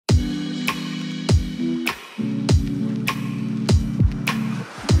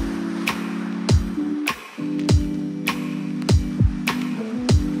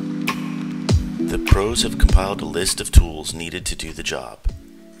pros have compiled a list of tools needed to do the job,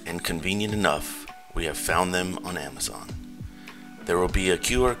 and convenient enough, we have found them on Amazon. There will be a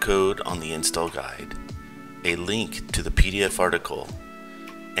QR code on the install guide, a link to the PDF article,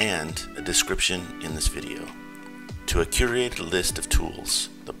 and a description in this video to a curated list of tools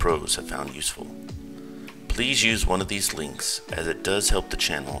the pros have found useful. Please use one of these links as it does help the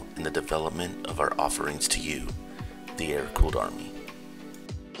channel in the development of our offerings to you, the Airkewld Army.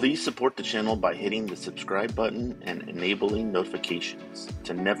 Please support the channel by hitting the subscribe button and enabling notifications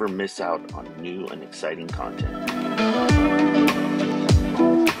to never miss out on new and exciting content.